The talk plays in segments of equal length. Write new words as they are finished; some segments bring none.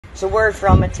So we're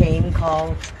from a team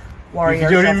called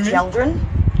Warriors of Children.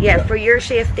 Yeah, for your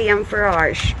safety and for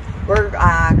ours. We're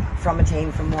from a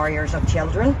team from Warriors of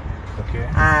Children. Okay.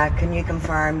 Can you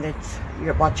confirm that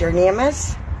what your name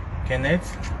is? Kenneth.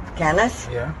 Kenneth?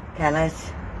 Yeah.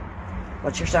 Kenneth.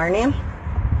 What's your surname?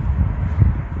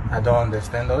 I don't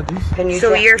understand all this. Can you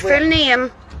so your full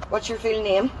name? What's your full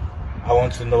name? I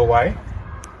want to know why.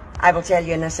 I will tell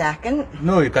you in a second.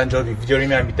 No, you can't just be videoing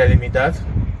me and be telling me that.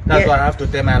 That's what I have to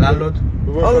tell my landlord.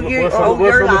 Your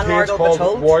landlord will be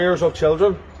told. Warriors of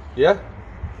Children. Yeah?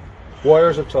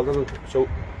 Warriors of Children. So,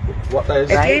 what that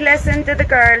is? If you listen to the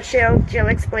girl, she'll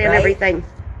explain everything.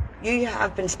 You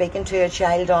have been speaking to a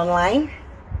child online.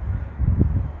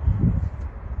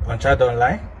 On chat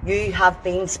online? You have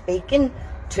been speaking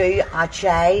to a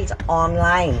child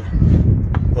online.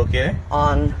 Okay.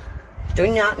 Do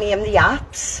not name the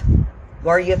apps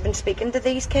where you've been speaking to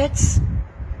these kids.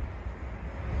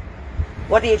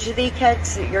 What age are the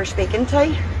kids that you're speaking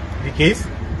to? The kids?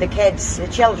 The kids, the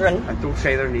children. I don't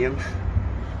say their names.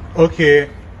 Okay.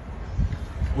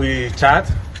 We chat.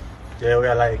 They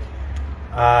were like,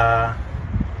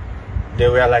 they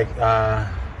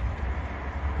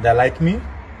like me.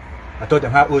 I told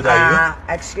them, how old are you?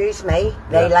 Excuse me,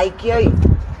 they like you.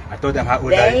 I told them, how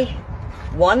old are you?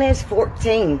 One is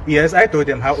 14. Yes, I told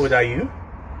them, how old are you?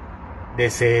 They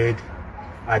said,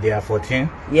 they are 14.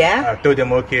 Yeah. I told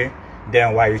them, okay.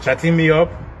 Then why are you chatting me up?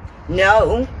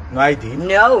 No. No, I did.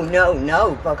 No,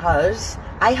 because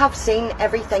I have seen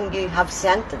everything you have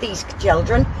sent to these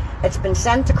children. It's been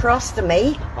sent across to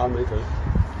me. Me too.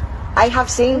 I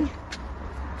have seen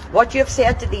what you have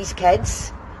said to these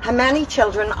kids. How many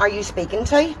children are you speaking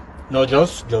to? No,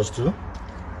 just two.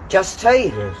 Just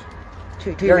two? Yes.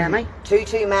 Too many? Too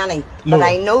many. No. But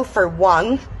I know for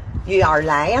one, you are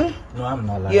lying. No, I'm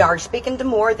not lying. You are speaking to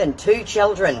more than 2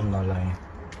 children. I'm not lying.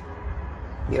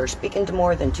 You're speaking to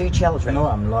more than 2 children. No,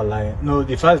 I'm not lying. No,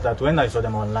 the fact that when I saw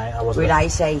them online, I was Would like, I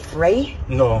say 3?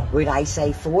 No. Would I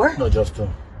say 4? No, just 2.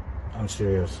 I'm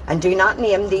serious. And do not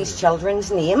name these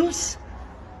children's names.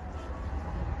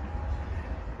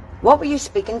 What were you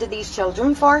speaking to these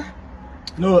children for?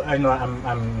 No, I know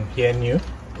I'm hearing you.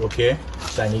 Okay.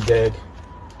 So I needed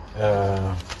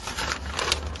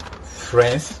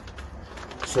friends.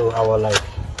 So I was like,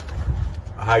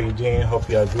 how you doing? Hope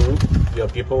you are good. Your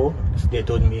people. They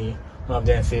told me, one of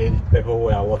them said people who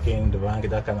are working in the bank,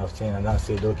 that kind of thing, and I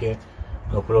said, okay,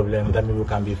 no problem. That maybe we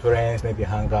can be friends, maybe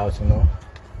hang out, you know.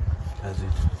 That's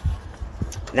it.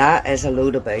 That is a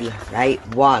load of bull, right?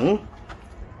 One,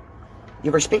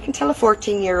 you were speaking to a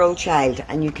 14-year-old child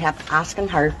and you kept asking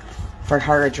her for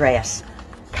her address.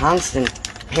 Constant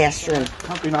pestering.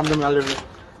 Can't be named.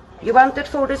 You wanted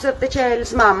photos of the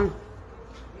child's mum.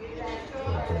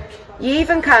 You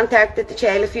even contacted the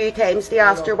child a few times to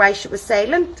ask her why she was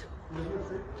silent.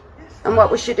 And what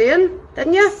was she doing,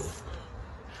 didn't you?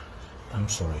 I'm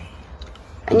sorry.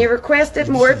 And you requested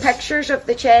more pictures of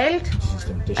the child.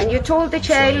 And you told the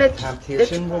child that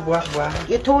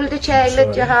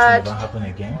you had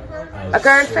a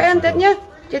girlfriend, didn't you?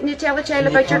 Didn't you tell the child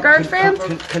about your girlfriend?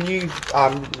 Can you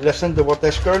listen to what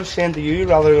this girl's saying to you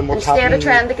rather than what's happening? Instead of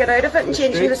trying to get out of it and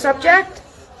changing the subject.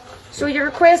 So you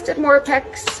requested more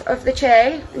pics of the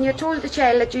child, and you told the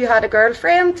child that you had a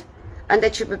girlfriend and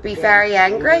that you would be very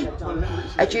angry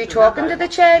at you talking to the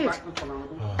child.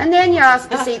 And then you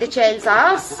asked to see the child's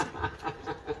ass,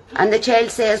 and the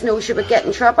child says no, she would get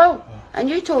in trouble. And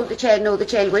you told the child no, the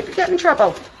child wouldn't get in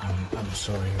trouble. I'm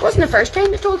sorry. It wasn't the first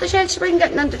time you told the child she wasn't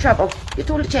getting into trouble. You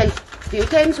told the child a few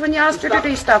times when you asked her to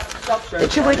do stuff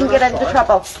that she wouldn't get into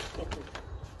trouble.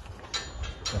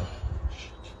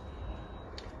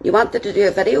 You wanted to do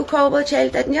a video call with the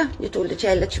child, didn't you? You told the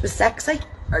child that she was sexy.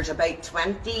 There's about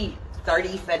 20,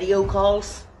 30 video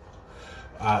calls.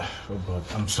 Oh God,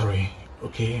 I'm sorry.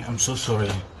 Okay, I'm so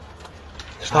sorry.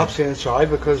 Stop saying sorry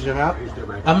because you're not. You're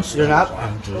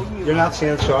not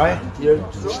saying sorry.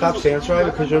 Stop saying sorry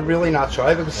because you're really not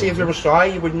sorry. Because see, if you were sorry,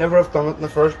 you would never have done it in the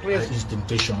first place. It's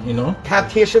temptation, you know.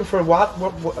 Temptation for what?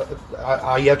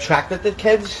 Are you attracted to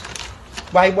kids?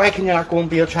 Why can you not go and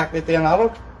be attracted to an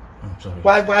adult? I'm sorry.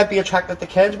 Why be attracted to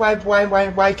kids? Why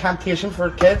temptation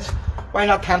for kids? Why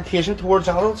not temptation towards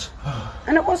adults?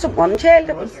 And it wasn't one child,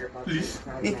 it was... Please.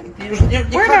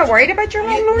 We're not worried about your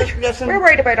landlord. We're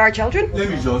worried about our children. Let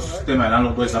me just tell my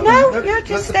landlord what's happening. No, you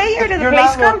just stay here till the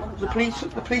police come.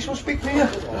 The police will speak to you.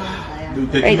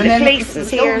 Right, the police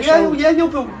is here.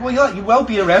 You will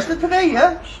be arrested today,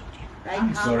 yeah?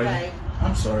 I'm sorry.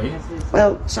 I'm sorry.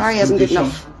 Well, sorry isn't good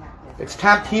enough. It's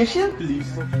temptation.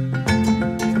 Please.